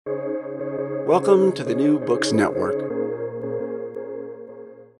Welcome to the New Books Network.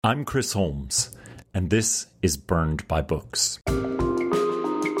 I'm Chris Holmes, and this is Burned by Books.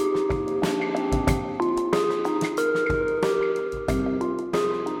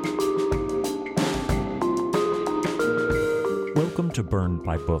 Welcome to Burned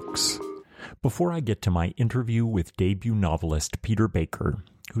by Books. Before I get to my interview with debut novelist Peter Baker,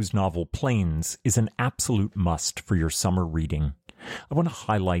 whose novel Plains is an absolute must for your summer reading, I want to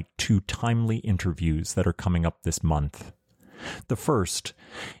highlight two timely interviews that are coming up this month. The first,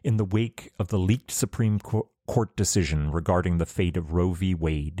 in the wake of the leaked Supreme Court decision regarding the fate of Roe v.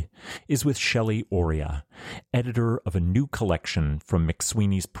 Wade, is with Shelley Oria, editor of a new collection from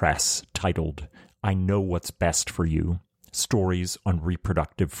McSweeney's Press titled I Know What's Best for You, Stories on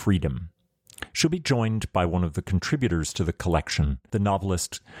Reproductive Freedom. She'll be joined by one of the contributors to the collection, the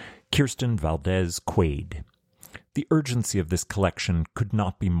novelist Kirsten Valdez Quaid. The urgency of this collection could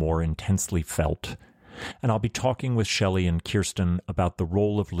not be more intensely felt, and I'll be talking with Shelley and Kirsten about the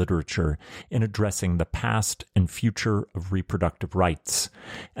role of literature in addressing the past and future of reproductive rights,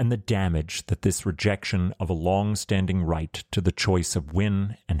 and the damage that this rejection of a long-standing right to the choice of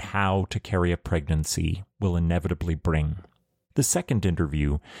when and how to carry a pregnancy will inevitably bring. The second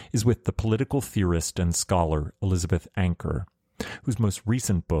interview is with the political theorist and scholar Elizabeth Anker, whose most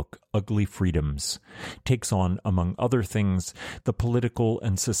recent book, Ugly Freedoms, takes on, among other things, the political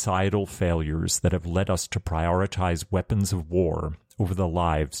and societal failures that have led us to prioritize weapons of war over the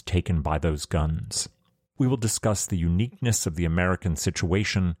lives taken by those guns. We will discuss the uniqueness of the American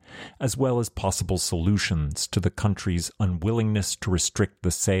situation, as well as possible solutions to the country's unwillingness to restrict the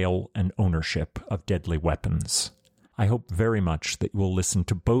sale and ownership of deadly weapons. I hope very much that you will listen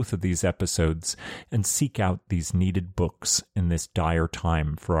to both of these episodes and seek out these needed books in this dire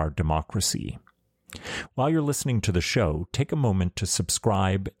time for our democracy. While you're listening to the show, take a moment to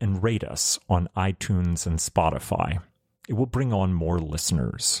subscribe and rate us on iTunes and Spotify. It will bring on more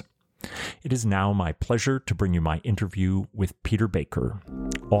listeners. It is now my pleasure to bring you my interview with Peter Baker,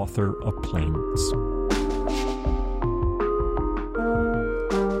 author of Plains.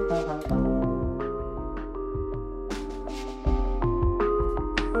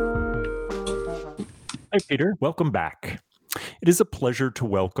 Hi, Peter. Welcome back. It is a pleasure to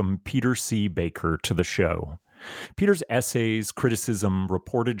welcome Peter C. Baker to the show. Peter's essays, criticism,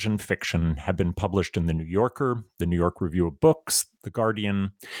 reportage, and fiction have been published in The New Yorker, The New York Review of Books, The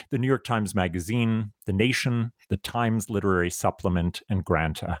Guardian, The New York Times Magazine, The Nation, The Times Literary Supplement, and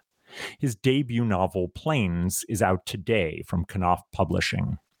Granta. His debut novel, Plains, is out today from Knopf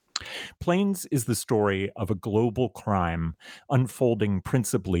Publishing. Plains is the story of a global crime unfolding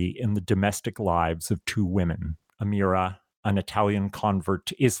principally in the domestic lives of two women, Amira, an Italian convert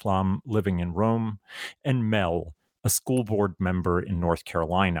to Islam living in Rome, and Mel, a school board member in North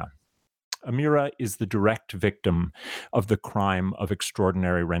Carolina. Amira is the direct victim of the crime of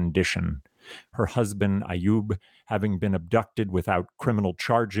extraordinary rendition, her husband, Ayub, having been abducted without criminal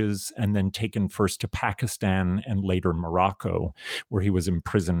charges and then taken first to Pakistan and later Morocco, where he was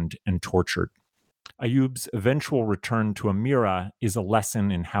imprisoned and tortured. Ayub's eventual return to Amira is a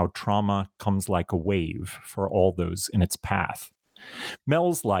lesson in how trauma comes like a wave for all those in its path.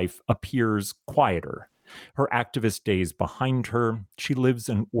 Mel's life appears quieter. Her activist days behind her, she lives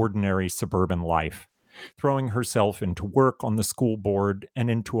an ordinary suburban life, throwing herself into work on the school board and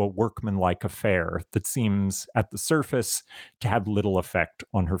into a workmanlike affair that seems, at the surface, to have little effect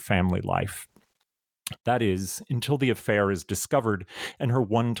on her family life. That is, until the affair is discovered and her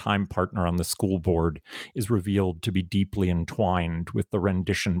one-time partner on the school board is revealed to be deeply entwined with the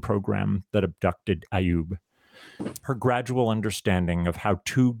rendition program that abducted Ayub. Her gradual understanding of how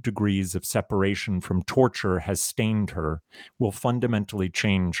 2 degrees of separation from torture has stained her will fundamentally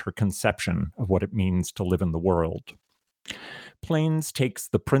change her conception of what it means to live in the world. Plains takes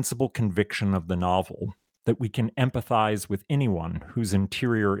the principal conviction of the novel that we can empathize with anyone whose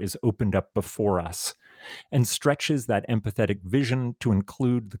interior is opened up before us, and stretches that empathetic vision to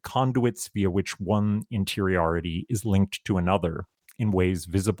include the conduits via which one interiority is linked to another in ways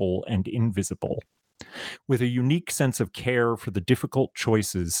visible and invisible. With a unique sense of care for the difficult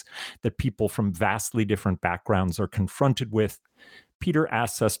choices that people from vastly different backgrounds are confronted with, Peter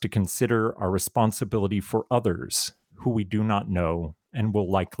asks us to consider our responsibility for others who we do not know and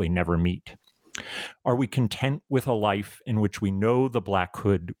will likely never meet. Are we content with a life in which we know the black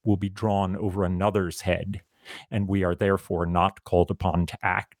hood will be drawn over another's head, and we are therefore not called upon to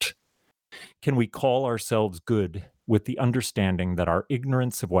act? Can we call ourselves good with the understanding that our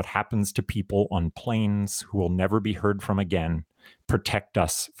ignorance of what happens to people on plains who will never be heard from again protect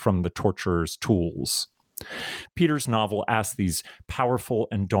us from the torturer's tools? Peter's novel asks these powerful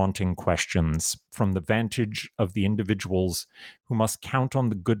and daunting questions from the vantage of the individuals who must count on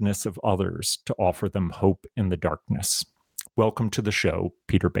the goodness of others to offer them hope in the darkness. Welcome to the show,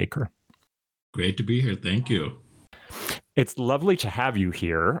 Peter Baker. Great to be here. Thank you. It's lovely to have you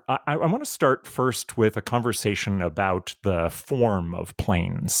here. I want to start first with a conversation about the form of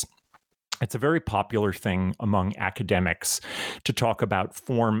Plains. It's a very popular thing among academics to talk about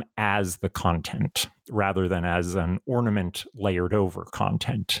form as the content rather than as an ornament layered over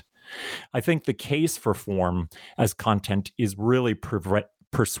content. I think the case for form as content is really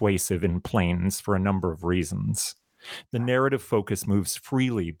persuasive in Plains for a number of reasons. The narrative focus moves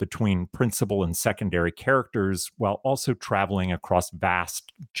freely between principal and secondary characters while also traveling across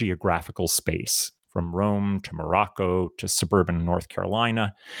vast geographical space, from Rome to Morocco to suburban North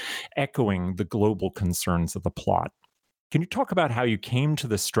Carolina, echoing the global concerns of the plot. Can you talk about how you came to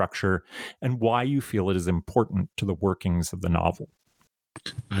this structure and why you feel it is important to the workings of the novel?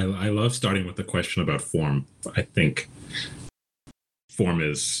 I love starting with the question about form. I think form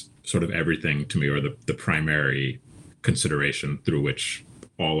is sort of everything to me, or the primary consideration through which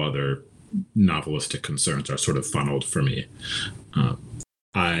all other novelistic concerns are sort of funneled for me.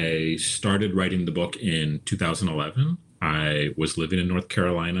 I started writing the book in 2011. I was living in North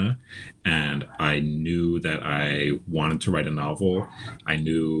Carolina, and I knew that I wanted to write a novel. I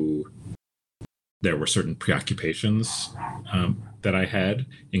knew there were certain preoccupations that I had,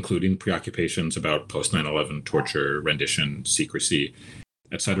 including preoccupations about post 9/11 torture, rendition, secrecy,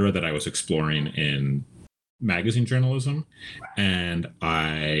 etc., that I was exploring in magazine journalism. And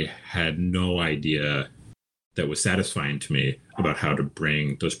I had no idea that was satisfying to me about how to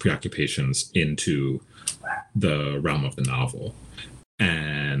bring those preoccupations into the realm of the novel.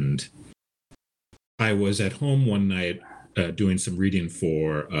 And I was at home one night doing some reading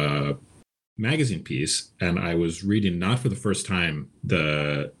for a magazine piece, and I was reading, not for the first time,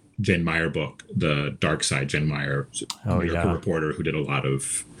 the Jane Meyer book, The Dark Side. Jane Meyer, a reporter who did a lot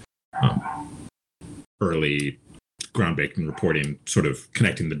of early groundbreaking reporting, sort of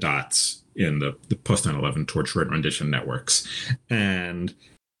connecting the dots in the post 9/11 torture and rendition networks. And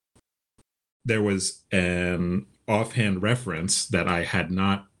there was an offhand reference that I had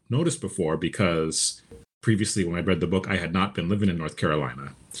not noticed before, because previously when I read the book, I had not been living in North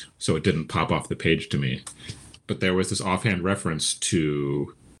Carolina, so it didn't pop off the page to me. But there was this offhand reference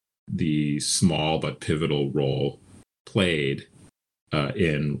to the small but pivotal role played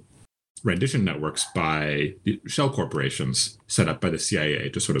in rendition networks by the shell corporations set up by the CIA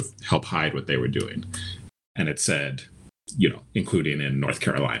to sort of help hide what they were doing. And it said, including in North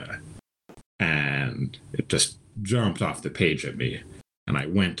Carolina. And it just jumped off the page at me. And I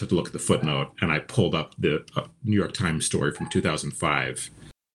went to look at the footnote, and I pulled up the New York Times story from 2005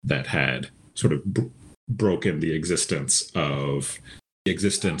 that had sort of broken the existence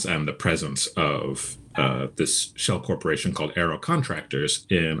and the presence of this shell corporation called Aero Contractors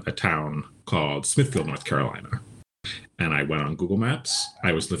in a town called Smithfield, North Carolina. And I went on Google Maps.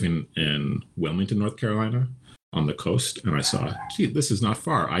 I was living in Wilmington, North Carolina, on the coast, and I saw, gee, this is not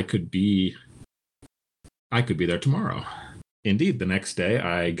far. I could be there tomorrow. Indeed, the next day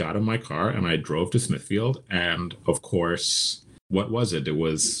I got in my car and I drove to Smithfield, and of course, what was it? There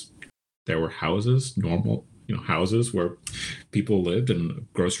were houses, normal, houses where people lived, and a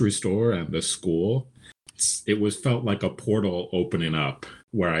grocery store and the school. It felt like a portal opening up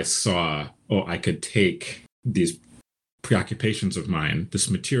where I saw, I could take these preoccupations of mine, this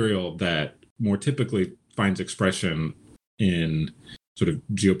material that more typically finds expression in sort of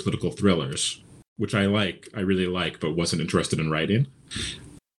geopolitical thrillers, which I really like, but wasn't interested in writing.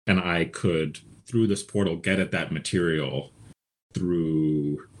 And I could, through this portal, get at that material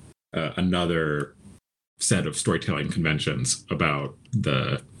through another set of storytelling conventions about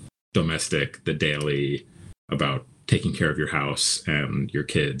the domestic, the daily, about taking care of your house and your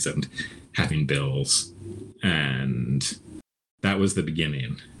kids and having bills. And that was the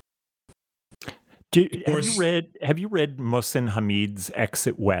beginning. Have you read Mohsin Hamid's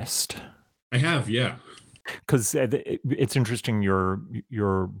Exit West? I have, yeah. Because it's interesting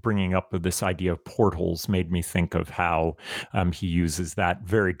you're bringing up this idea of portals. Made me think of how he uses that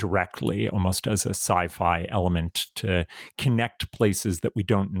very directly, almost as a sci-fi element, to connect places that we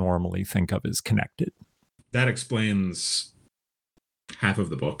don't normally think of as connected. That explains half of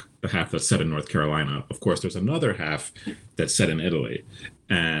the book, the half that's set in North Carolina. Of course, there's another half that's set in Italy,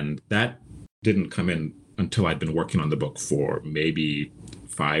 and that didn't come in until I'd been working on the book for maybe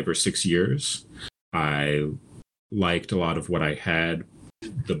 5 or 6 years. I liked a lot of what I had.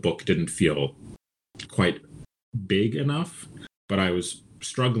 The book didn't feel quite big enough, but I was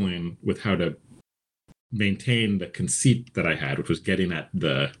struggling with how to maintain the conceit that I had, which was getting at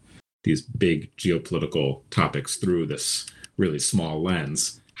these big geopolitical topics through this really small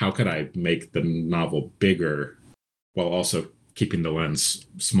lens. How could I make the novel bigger while also keeping the lens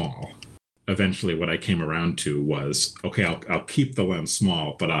small? Eventually, what I came around to was, okay, I'll keep the lens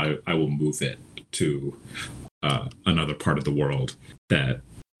small, but I will move it to another part of the world that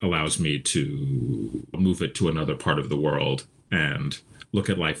allows me to move it to another part of the world and look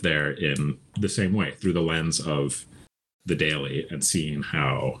at life there in the same way, through the lens of the daily, and seeing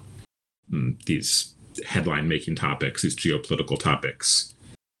how these headline-making topics, these geopolitical topics,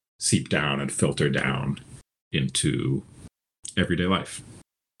 seep down and filter down into everyday life.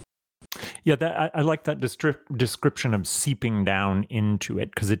 Yeah, I like that description of seeping down into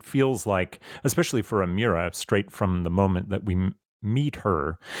it, because it feels like, especially for Amira, straight from the moment that we meet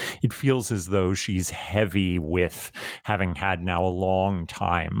her, it feels as though she's heavy with having had now a long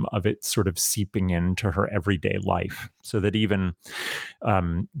time of it sort of seeping into her everyday life, so that even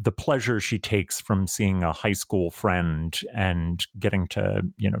the pleasure she takes from seeing a high school friend and getting to,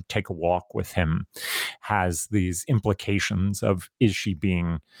 take a walk with him has these implications of, is she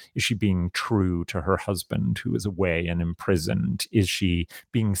being true to her husband who is away and imprisoned? Is she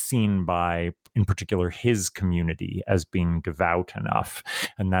being seen by, in particular, his community as being devout enough?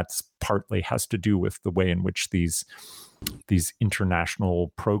 And that's partly has to do with the way in which these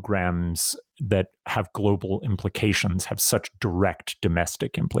international programs that have global implications have such direct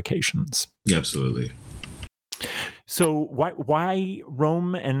domestic implications. Yeah, absolutely. So why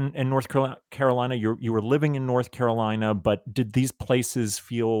Rome and North Carolina? You were living in North Carolina, but did these places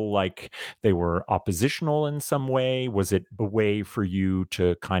feel like they were oppositional in some way? Was it a way for you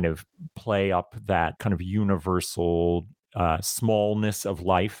to kind of play up that kind of universal smallness of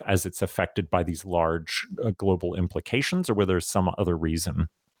life as it's affected by these large global implications, or were there some other reason?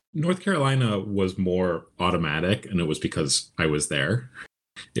 North Carolina was more automatic, and it was because I was there.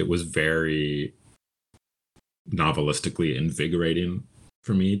 It was very novelistically invigorating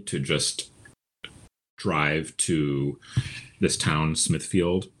for me to just drive to this town,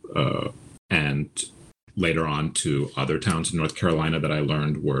 Smithfield, and later on to other towns in North Carolina that I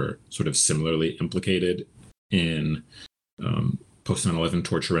learned were sort of similarly implicated in post 9/11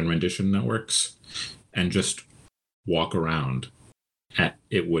 torture and rendition networks, and just walk around.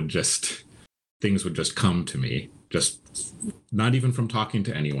 Things would just come to me, just not even from talking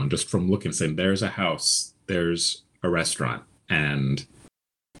to anyone, just from looking, saying, there's a house, there's a restaurant, and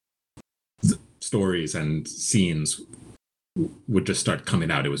stories and scenes would just start coming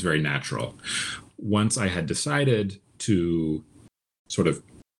out. It was very natural. Once I had decided to sort of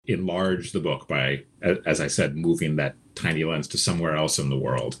enlarge the book by, as I said, moving that tiny lens to somewhere else in the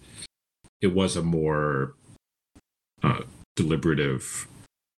world, it was a more deliberative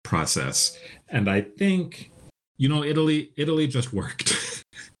process. And I think, Italy just worked.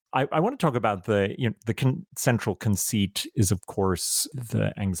 I want to talk about the central conceit is, of course,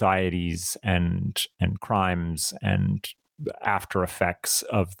 the anxieties and crimes and after effects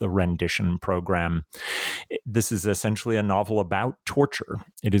of the rendition program. This is essentially a novel about torture.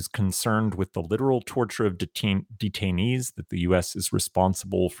 It is concerned with the literal torture of detainees that the U.S. is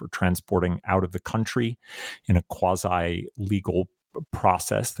responsible for transporting out of the country in a quasi-legal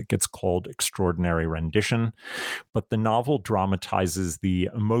process that gets called extraordinary rendition. But the novel dramatizes the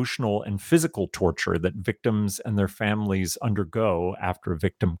emotional and physical torture that victims and their families undergo after a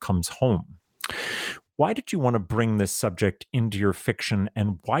victim comes home. Why did you want to bring this subject into your fiction,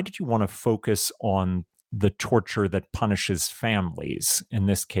 and why did you want to focus on the torture that punishes families, in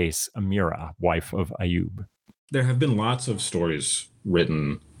this case, Amira, wife of Ayub? There have been lots of stories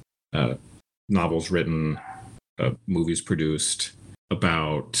written, novels written, movies produced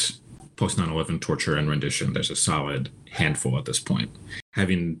about post 9/11 torture and rendition. There's a solid handful at this point.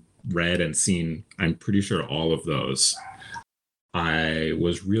 Having read and seen, I'm pretty sure, all of those, I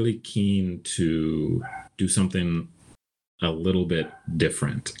was really keen to do something a little bit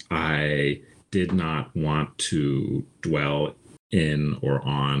different. I did not want to dwell in or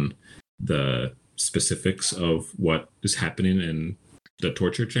on the specifics of what is happening in the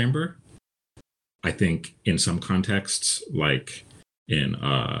torture chamber. I think in some contexts, like in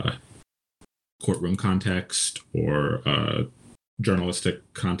a courtroom context or a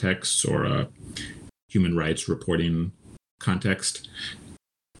journalistic context or a human rights reporting context,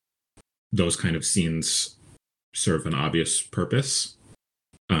 those kind of scenes serve an obvious purpose.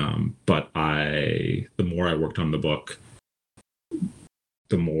 But the more I worked on the book,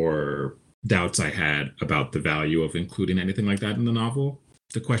 the more doubts I had about the value of including anything like that in the novel.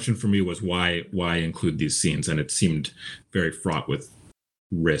 The question for me was why include these scenes? And it seemed very fraught with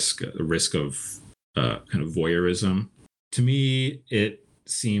risk of kind of voyeurism. To me, it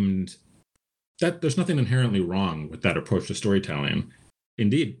seemed that there's nothing inherently wrong with that approach to storytelling.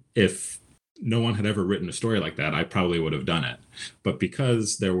 Indeed, if no one had ever written a story like that, I probably would have done it. But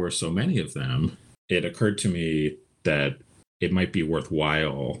because there were so many of them, it occurred to me that it might be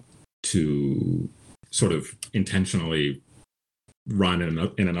worthwhile to sort of intentionally run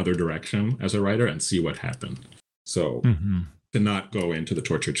in another direction as a writer and see what happened. So to not go into the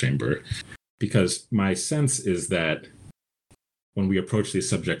torture chamber, because my sense is that when we approach these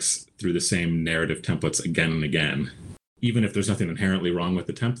subjects through the same narrative templates again and again, even if there's nothing inherently wrong with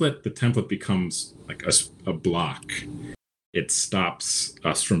the template becomes like a block. It stops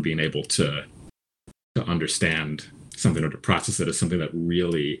us from being able to understand something or to process it as something that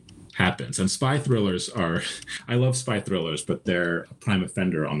really happens. And spy thrillers are, I love spy thrillers, but they're a prime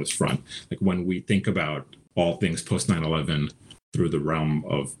offender on this front. Like when we think about all things post 9/11 through the realm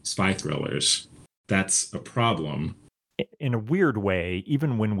of spy thrillers, that's a problem. In a weird way,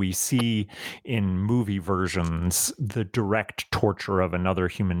 even when we see in movie versions the direct torture of another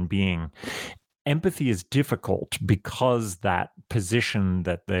human being, empathy is difficult because that position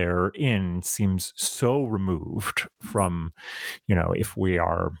that they're in seems so removed from, if we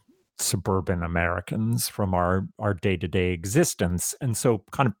are suburban Americans, from our day-to-day existence. And so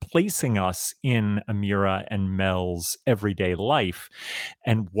kind of placing us in Amira and Mel's everyday life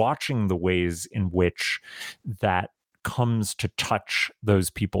and watching the ways in which that comes to touch those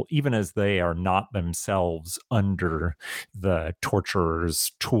people, even as they are not themselves under the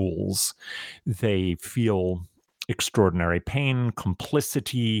torturer's tools. They feel extraordinary pain,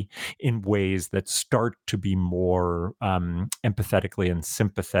 complicity in ways that start to be more empathetically and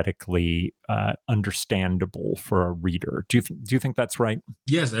sympathetically understandable for a reader. Do you think that's right?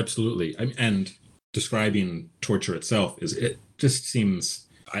 Yes, absolutely. And describing torture itself it just seems,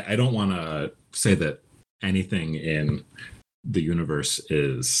 I don't want to say that anything in the universe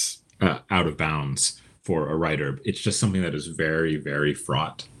is out of bounds for a writer. It's just something that is very, very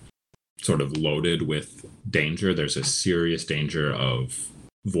fraught, sort of loaded with danger. There's a serious danger of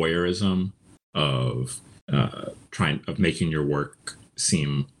voyeurism, of making your work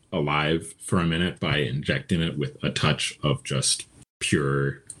seem alive for a minute by injecting it with a touch of just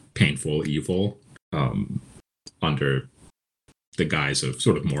pure, painful evil under the guise of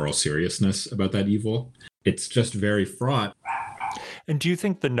sort of moral seriousness about that evil. It's just very fraught. And do you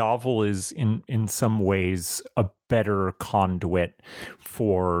think the novel is in some ways a better conduit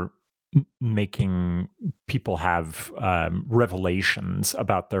for making people have revelations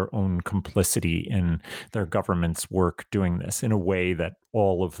about their own complicity in their government's work doing this in a way that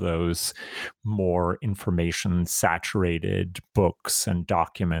all of those more information saturated books and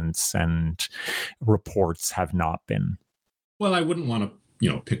documents and reports have not been? Well, I wouldn't want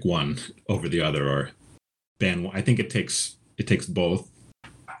to, pick one over the other or ban one. I think it takes both.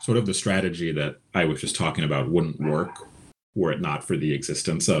 Sort of the strategy that I was just talking about wouldn't work were it not for the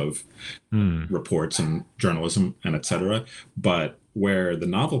existence of reports and journalism and etc. But where the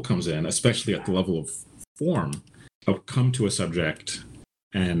novel comes in, especially at the level of form, I'll come to a subject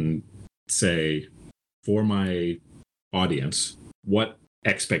and say, for my audience, what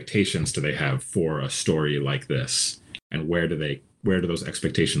expectations do they have for a story like this? And where do those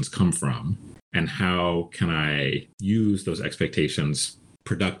expectations come from? And how can I use those expectations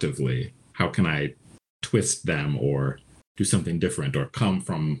productively? How can I twist them or do something different or come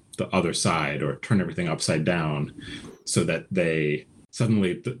from the other side or turn everything upside down so that they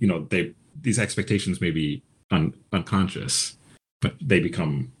suddenly, these expectations may be unconscious, but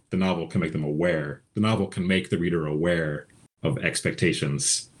the novel can make them aware. The novel can make the reader aware of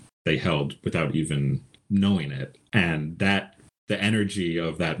expectations they held without even knowing it. And that the energy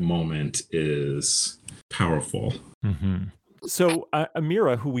of that moment is powerful. Mm-hmm. So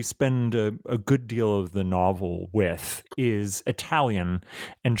Amira, who we spend a good deal of the novel with, is Italian,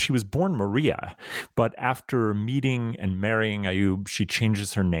 and she was born Maria. But after meeting and marrying Ayub, she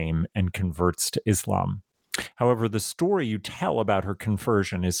changes her name and converts to Islam. However, the story you tell about her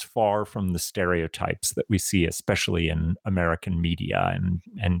conversion is far from the stereotypes that we see, especially in American media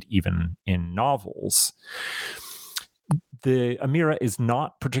and even in novels. The Amira is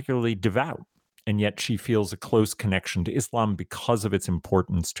not particularly devout, and yet she feels a close connection to Islam because of its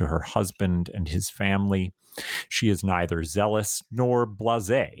importance to her husband and his family. She is neither zealous nor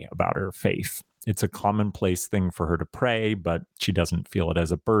blasé about her faith. It's a commonplace thing for her to pray, but she doesn't feel it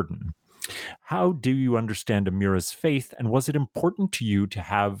as a burden. How do you understand Amira's faith, and was it important to you to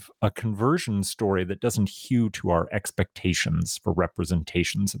have a conversion story that doesn't hew to our expectations for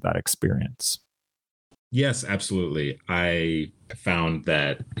representations of that experience? Yes, absolutely. I found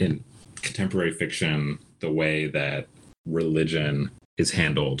that contemporary fiction, the way that religion is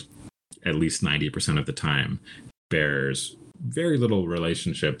handled, at least 90% of the time, bears very little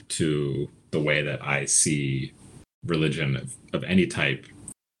relationship to the way that I see religion of any type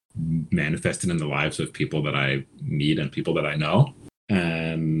manifested in the lives of people that I meet and people that I know.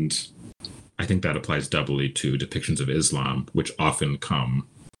 And I think that applies doubly to depictions of Islam, which often come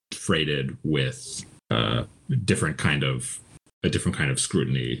freighted with a different kind of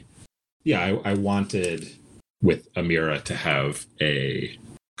scrutiny. Yeah, I wanted with Amira to have a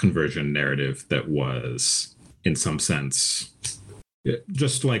conversion narrative that was, in some sense,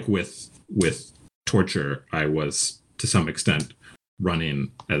 just like with torture, I was to some extent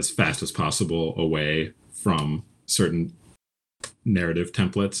running as fast as possible away from certain narrative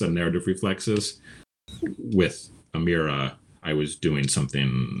templates and narrative reflexes. With Amira, I was doing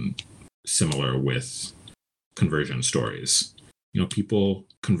something similar with conversion stories. You know, people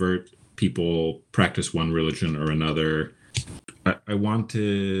convert, people practice one religion or another. I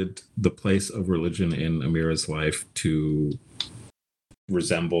wanted the place of religion in Amira's life to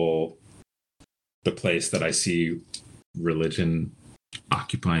resemble the place that I see religion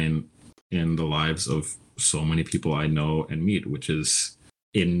occupying in the lives of so many people I know and meet, which is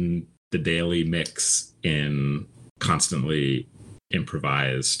in the daily mix in constantly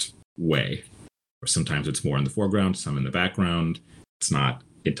improvised way. Or sometimes it's more in the foreground, some in the background. It's not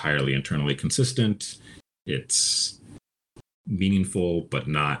entirely internally consistent. It's meaningful, but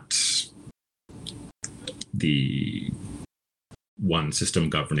not the one system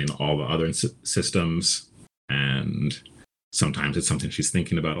governing all the other systems. And sometimes it's something she's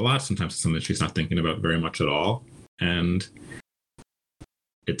thinking about a lot. Sometimes it's something she's not thinking about very much at all. And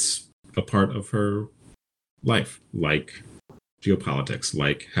it's a part of her life, like geopolitics,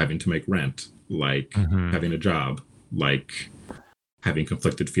 like having to make rent, like having a job, like having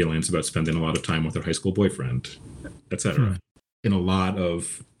conflicted feelings about spending a lot of time with her high school boyfriend, etc. In a lot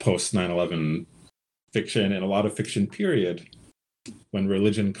of post 9/11 fiction and a lot of fiction period, when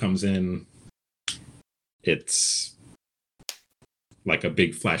religion comes in, it's like a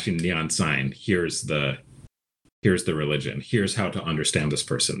big flashing neon sign. Here's the religion. Here's how to understand this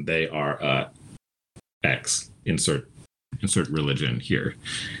person. They are X. Insert religion here.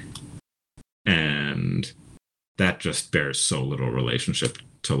 And that just bears so little relationship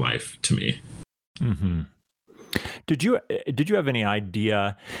to life to me. Mm-hmm. Did you have any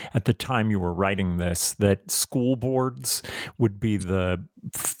idea at the time you were writing this that school boards would be the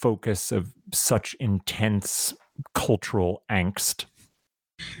focus of such intense cultural angst?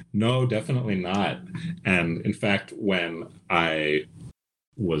 No, definitely not. And in fact, when I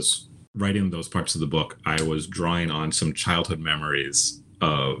was writing those parts of the book, I was drawing on some childhood memories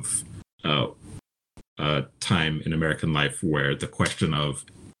of a time in American life where the question of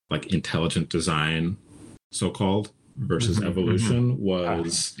like intelligent design, so-called, versus evolution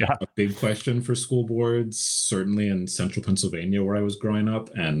was a big question for school boards, certainly in central Pennsylvania where I was growing up,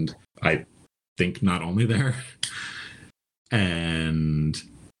 and I think not only there. And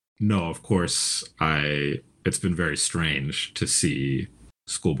no, of course, it's been very strange to see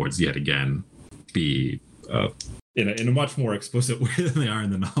school boards yet again be in a much more explicit way than they are in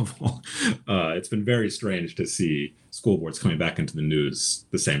the novel. It's been very strange to see school boards coming back into the news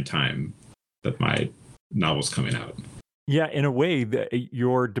the same time that my novel's coming out. Yeah, in a way,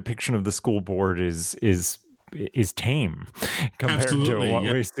 your depiction of the school board is tame compared to what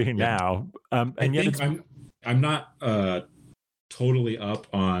we see now. And yet, I'm not totally up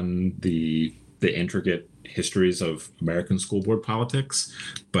on the intricate histories of American school board politics,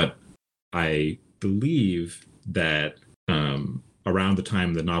 but I believe that around the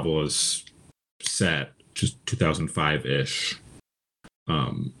time the novel is set, just 2005-ish,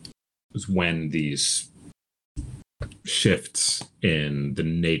 was when these shifts in the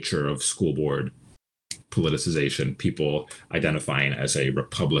nature of school board politicization, people identifying as a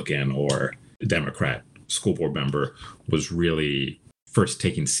Republican or Democrat school board member, was really first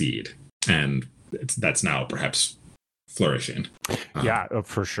taking seed. And that's now perhaps flourishing. Yeah,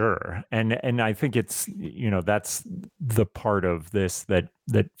 for sure. And I think it's, that's the part of this that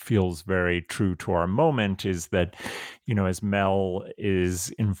feels very true to our moment, is that, as Mel is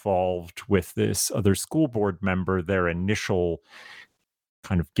involved with this other school board member, their initial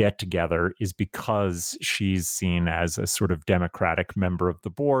kind of get together is because she's seen as a sort of Democratic member of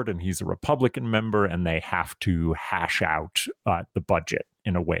the board and he's a Republican member, and they have to hash out the budget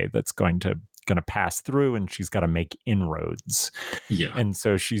in a way that's going to pass through, and she's got to make inroads. Yeah. And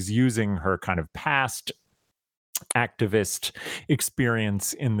so she's using her kind of past activist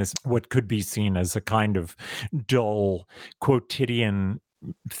experience in this, what could be seen as a kind of dull quotidian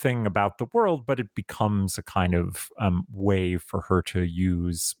thing about the world, but it becomes a kind of way for her to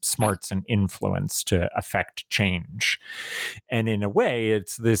use smarts and influence to affect change. And in a way,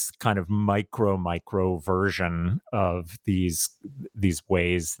 it's this kind of micro version of these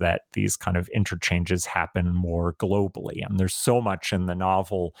ways that these kind of interchanges happen more globally. And there's so much in the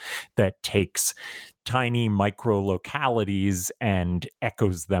novel that takes tiny micro localities and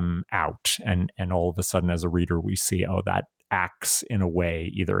echoes them out. And all of a sudden, as a reader, we see, oh, that acts in a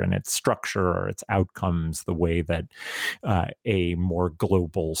way, either in its structure or its outcomes, the way that a more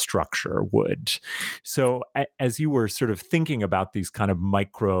global structure would. So as you were sort of thinking about these kind of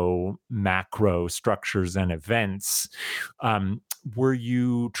micro, macro structures and events, were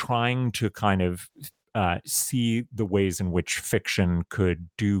you trying to kind of see the ways in which fiction could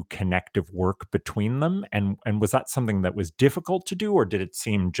do connective work between them? And was that something that was difficult to do, or did it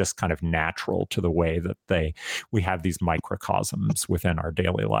seem just kind of natural to the way that we have these microcosms within our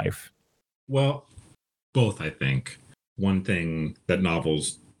daily life? Well, both, I think. One thing that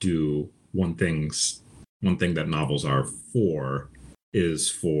novels do, one thing that novels are for, is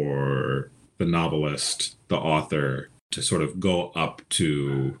for the novelist, the author, to sort of go up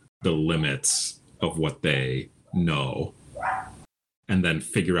to the limits of what they know and then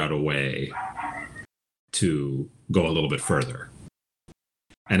figure out a way to go a little bit further.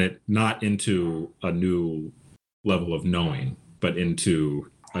 And it not into a new level of knowing, but into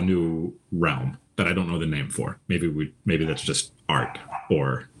a new realm that I don't know the name for. Maybe that's just art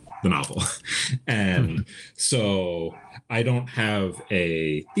or the novel. And so I don't have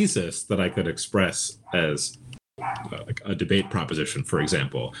a thesis that I could express as a debate proposition, for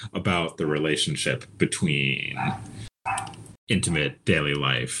example, about the relationship between intimate daily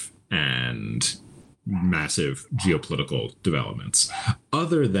life and massive geopolitical developments,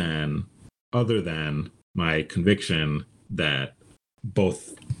 other than my conviction that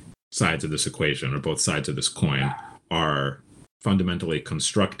both sides of this equation, or both sides of this coin, are fundamentally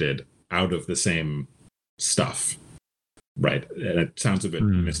constructed out of the same stuff, right? And it sounds a bit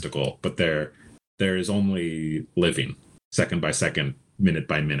mystical, but there is only living, second by second, minute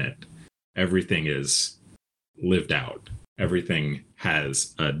by minute. Everything is lived out. Everything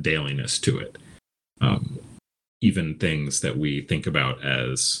has a dailiness to it. Even things that we think about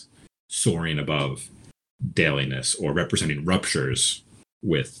as soaring above dailiness or representing ruptures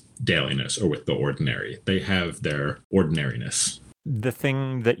with dailiness or with the ordinary, they have their ordinariness. The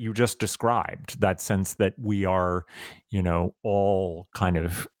thing that you just described, that sense that we are, all kind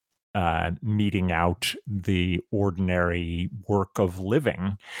of meeting out the ordinary work of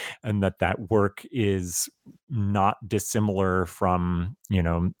living, and that work is not dissimilar from,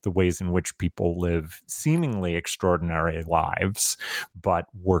 the ways in which people live seemingly extraordinary lives, but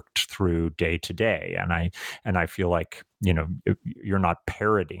worked through day to day. And I feel like, you're not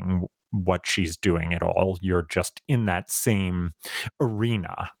parroting what she's doing at all. You're just in that same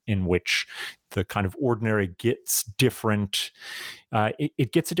arena in which the kind of ordinary gets different.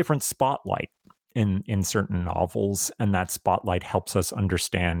 It gets a different spotlight in certain novels, and that spotlight helps us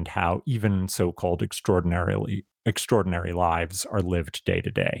understand how even so-called extraordinary lives are lived day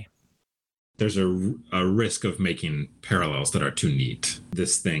to day. There's a risk of making parallels that are too neat.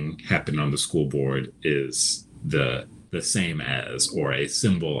 This thing happened on the school board is the same as, or a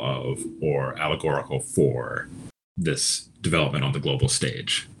symbol of, or allegorical for this development on the global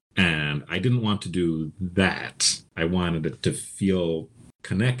stage. And I didn't want to do that. I wanted it to feel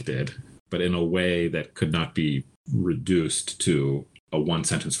connected, but in a way that could not be reduced to a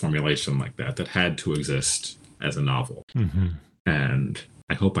one-sentence formulation like that had to exist as a novel. Mm-hmm. And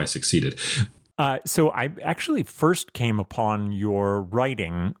I hope I succeeded. So I actually first came upon your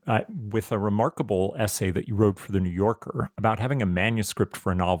writing with a remarkable essay that you wrote for The New Yorker about having a manuscript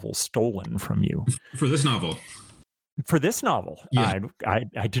for a novel stolen from you. For this novel? For this novel? Yeah.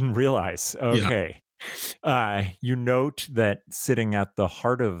 I didn't realize. Okay. Yeah. You note that sitting at the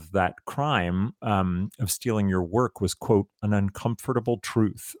heart of that crime of stealing your work was, quote, an uncomfortable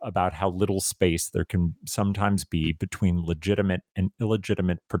truth about how little space there can sometimes be between legitimate and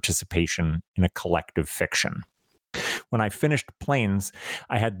illegitimate participation in a collective fiction. When I finished Planes,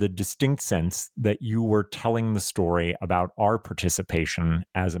 I had the distinct sense that you were telling the story about our participation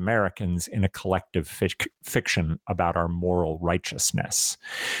as Americans in a collective fiction about our moral righteousness.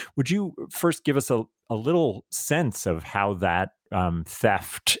 Would you first give us a little sense of how that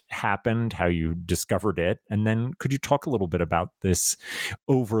theft happened, how you discovered it, and then could you talk a little bit about this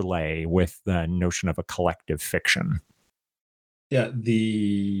overlay with the notion of a collective fiction? Yeah,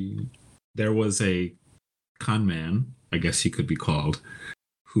 there was a con man, I guess he could be called,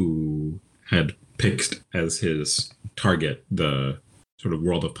 who had picked as his target the sort of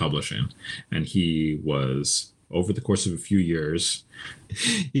world of publishing. And he was, over the course of a few years,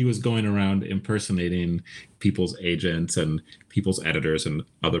 he was going around impersonating people's agents and people's editors and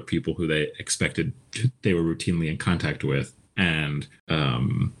other people who they expected they were routinely in contact with, and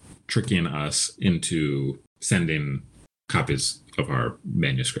tricking us into sending copies of our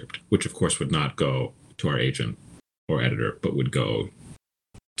manuscript, which of course would not go to our agent or editor, but would go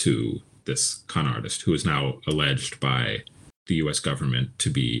to this con artist who is now alleged by the U.S. government to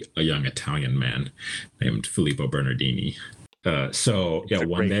be a young Italian man named Filippo Bernardini.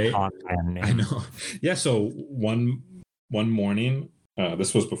 One day, I know. Yeah, so one morning,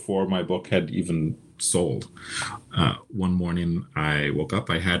 this was before my book had even sold. One morning, I woke up.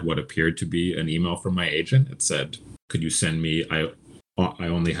 I had what appeared to be an email from my agent. It said, "Could you send me? I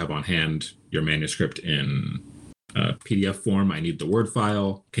only have on hand your manuscript in PDF form. I need the Word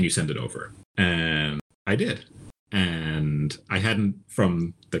file. Can you send it over?" And I did. And I hadn't,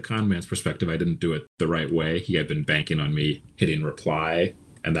 from the con man's perspective, I didn't do it the right way. He had been banking on me hitting reply,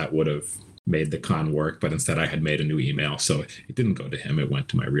 and that would have made the con work. But instead, I had made a new email. So it didn't go to him. It went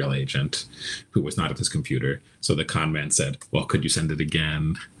to my real agent, who was not at his computer. So the con man said, "Well, could you send it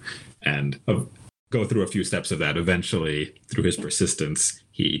again?" And go through a few steps of that. Eventually, through his persistence,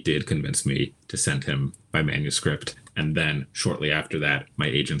 he did convince me to send him my manuscript. And then shortly after that, my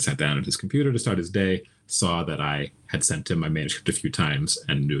agent sat down at his computer to start his day, saw that I had sent him my manuscript a few times,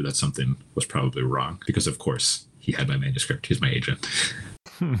 and knew that something was probably wrong, because of course he had my manuscript. He's my agent.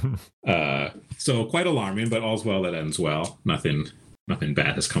 So quite alarming, but all's well that ends well. Nothing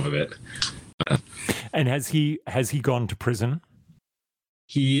bad has come of it. And has he gone to prison?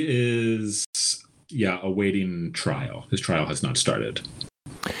 He is, awaiting trial. His trial has not started.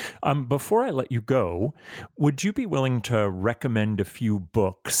 Before I let you go, would you be willing to recommend a few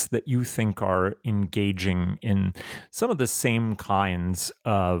books that you think are engaging in some of the same kinds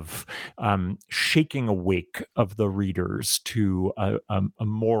of shaking awake of the readers to a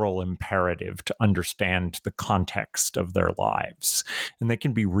moral imperative to understand the context of their lives? And they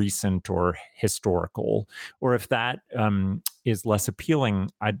can be recent or historical, or if that is less appealing,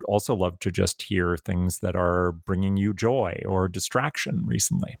 I'd also love to just hear things that are bringing you joy or distraction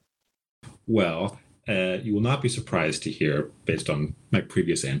recently. Well, you will not be surprised to hear, based on my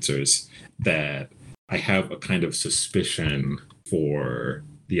previous answers, that I have a kind of suspicion for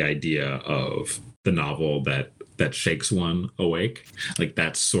the idea of the novel that shakes one awake. Like,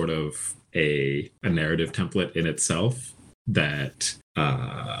 that's sort of a narrative template in itself that,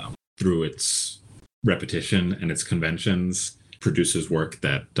 through its repetition and its conventions, produces work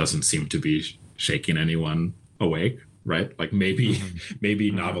that doesn't seem to be shaking anyone awake. Right? Like maybe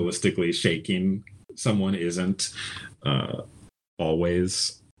novelistically shaking someone isn't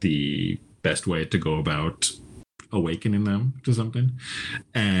always the best way to go about awakening them to something.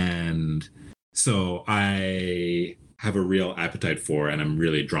 And so I have a real appetite for, and I'm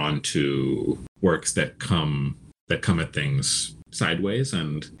really drawn to, works that come at things sideways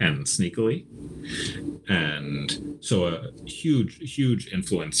and sneakily. And so a huge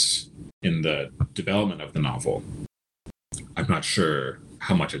influence in the development of the novel, I'm not sure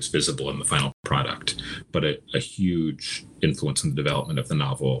how much it's visible in the final product, but a huge influence in the development of the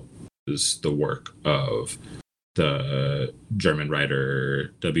novel is the work of the German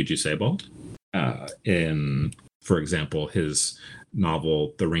writer W.G. Sebald. In, for example, his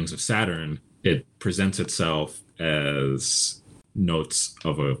novel, The Rings of Saturn, it presents itself as notes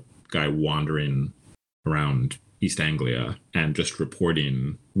of a guy wandering around East Anglia and just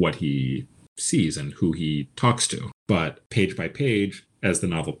reporting what he sees and who he talks to. But page by page, as the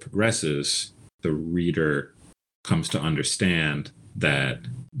novel progresses, the reader comes to understand that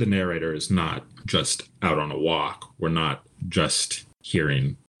the narrator is not just out on a walk. We're not just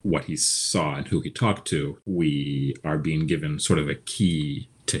hearing what he saw and who he talked to. We are being given sort of a key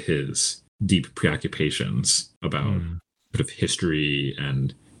to his deep preoccupations about sort of history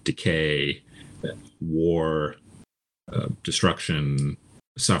and decay, war, destruction,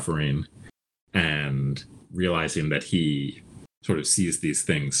 suffering, and realizing that he sort of sees these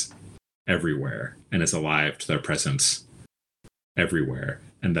things everywhere and is alive to their presence everywhere.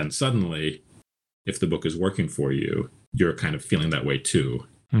 And then suddenly, if the book is working for you, you're kind of feeling that way too,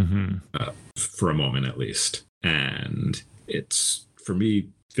 for a moment at least. And it's, for me,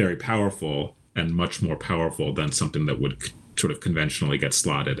 very powerful, and much more powerful than something that would sort of conventionally get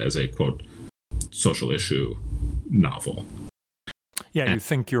slotted as a, quote, social issue novel. Yeah, you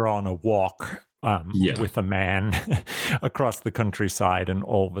think you're on a walk with a man across the countryside, and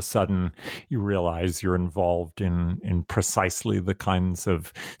all of a sudden you realize you're involved in precisely the kinds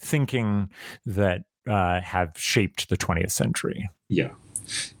of thinking that have shaped the 20th century. Yeah.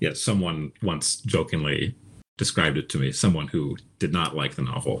 Someone once jokingly described it to me, someone who did not like the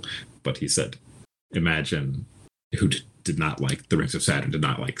novel, but he said, imagine who did not like The Rings of Saturn, did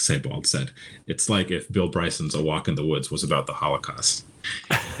not like Sebald, said, it's like if Bill Bryson's A Walk in the Woods was about the Holocaust.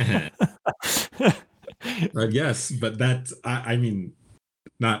 But yes, but that, I mean,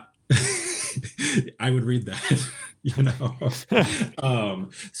 not, I would read that,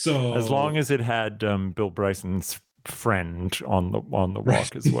 so as long as it had Bill Bryson's friend on the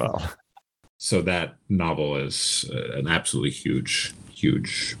walk as well. So that novel is an absolutely huge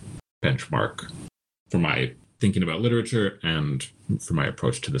benchmark for my thinking about literature and for my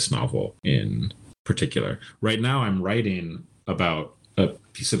approach to this novel in particular. Right now, I'm writing about a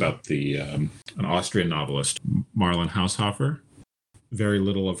piece about an Austrian novelist, Marlene Haushofer. Very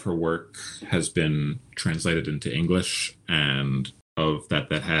little of her work has been translated into English, and of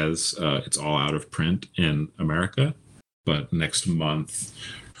that has it's all out of print in America. But next month,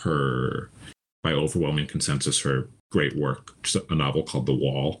 by overwhelming consensus, her great work, a novel called The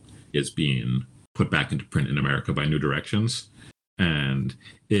Wall, is being put back into print in America by New Directions. And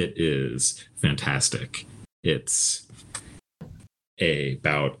it is fantastic. It's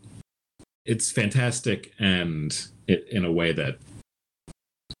fantastic, and in a way that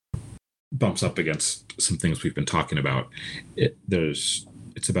bumps up against some things we've been talking about.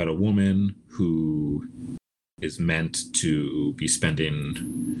 It's about a woman who is meant to be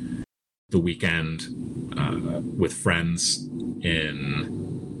spending the weekend with friends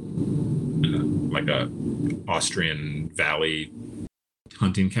in like a Austrian valley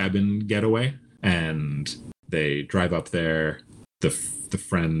hunting cabin getaway, and they drive up there. The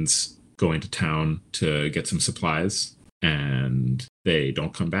friends go into town to get some supplies, and they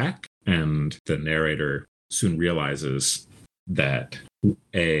don't come back. And the narrator soon realizes that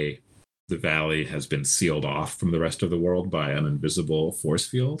the valley has been sealed off from the rest of the world by an invisible force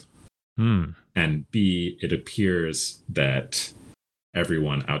field. And B, it appears that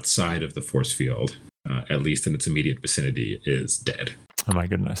everyone outside of the force field, at least in its immediate vicinity, is dead. Oh my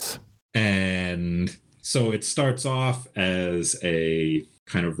goodness. And so it starts off as a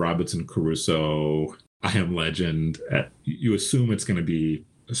kind of Robinson Crusoe, I Am Legend. You assume it's going to be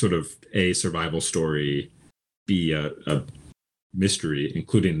sort of a survival story, B, a mystery,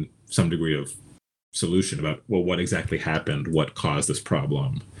 including some degree of solution about, well, what exactly happened? What caused this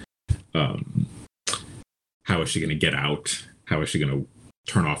problem? How is she going to get out? How is she going to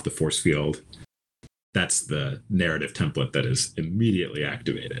turn off the force field? That's the narrative template that is immediately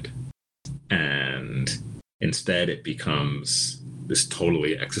activated. And instead, it becomes this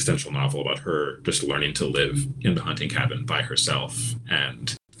totally existential novel about her just learning to live in the hunting cabin by herself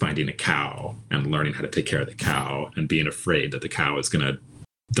and finding a cow and learning how to take care of the cow and being afraid that the cow is going to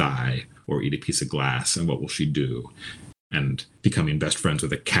die or eat a piece of glass, and what will she do? And becoming best friends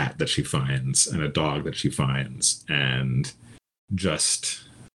with a cat that she finds and a dog that she finds, and just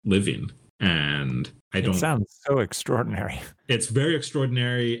living. And it sounds so extraordinary. It's very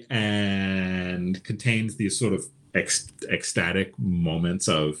extraordinary and contains these sort of ecstatic moments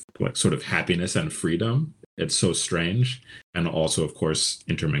of like sort of happiness and freedom. It's so strange, and also, of course,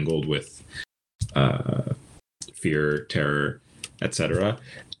 intermingled with fear, terror, etc.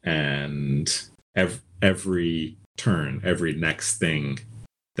 And every turn, every next thing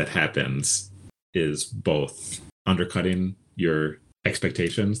that happens is both undercutting your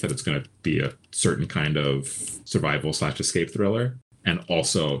expectations that it's going to be a certain kind of survival/escape thriller, and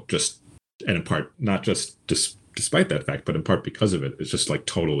also just, and in part, not just despite that fact, but in part because of it, it's just like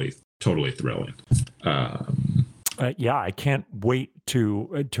totally thrilling. Yeah, I can't wait to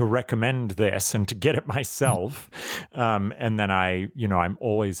recommend this and to get it myself. And then I'm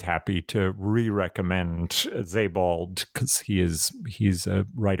always happy to re-recommend Sebald, because he's a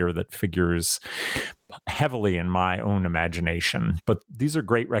writer that figures heavily in my own imagination. But these are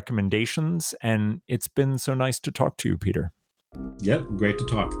great recommendations, and it's been so nice to talk to you, Peter. Yep, great to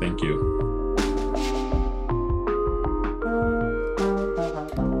talk. Thank you.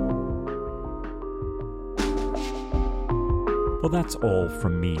 Well, that's all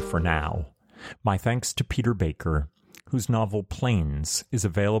from me for now. My thanks to Peter Baker, whose novel Plains is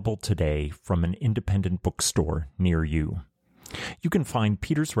available today from an independent bookstore near you. You can find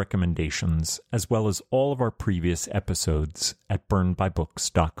Peter's recommendations, as well as all of our previous episodes, at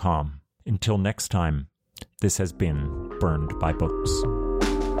burnedbybooks.com. Until next time, this has been Burned by Books.